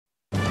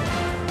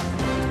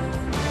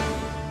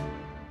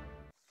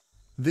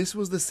This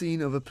was the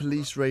scene of a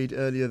police raid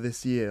earlier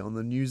this year on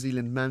the New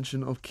Zealand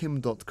mansion of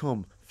Kim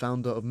Dotcom,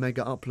 founder of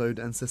Megaupload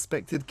and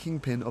suspected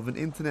kingpin of an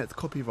internet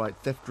copyright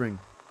theft ring.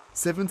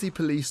 70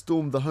 police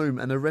stormed the home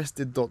and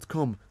arrested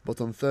Dotcom,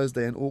 but on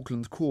Thursday an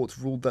Auckland court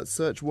ruled that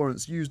search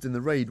warrants used in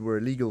the raid were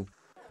illegal.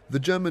 The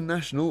German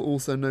national,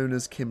 also known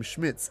as Kim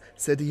Schmitz,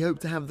 said he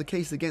hoped to have the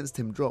case against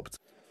him dropped.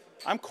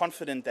 I'm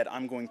confident that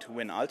I'm going to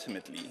win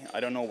ultimately. I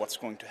don't know what's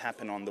going to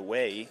happen on the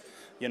way.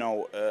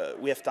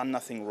 We have done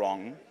nothing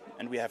wrong,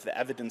 and we have the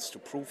evidence to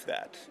prove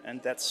that,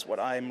 and that's what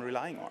I'm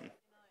relying on.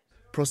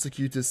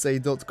 Prosecutors say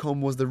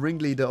Dotcom was the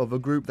ringleader of a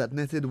group that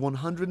netted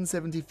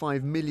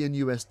 $175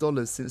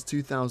 million since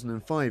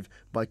 2005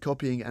 by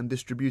copying and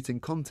distributing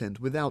content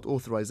without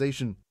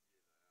authorization.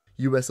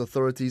 US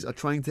authorities are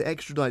trying to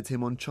extradite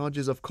him on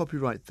charges of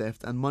copyright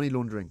theft and money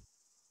laundering.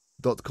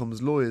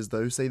 Dotcom's lawyers,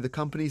 though, say the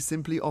company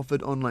simply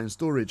offered online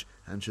storage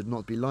and should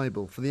not be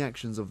liable for the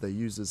actions of their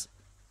users.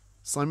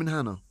 Simon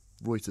Hanna,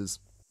 Reuters.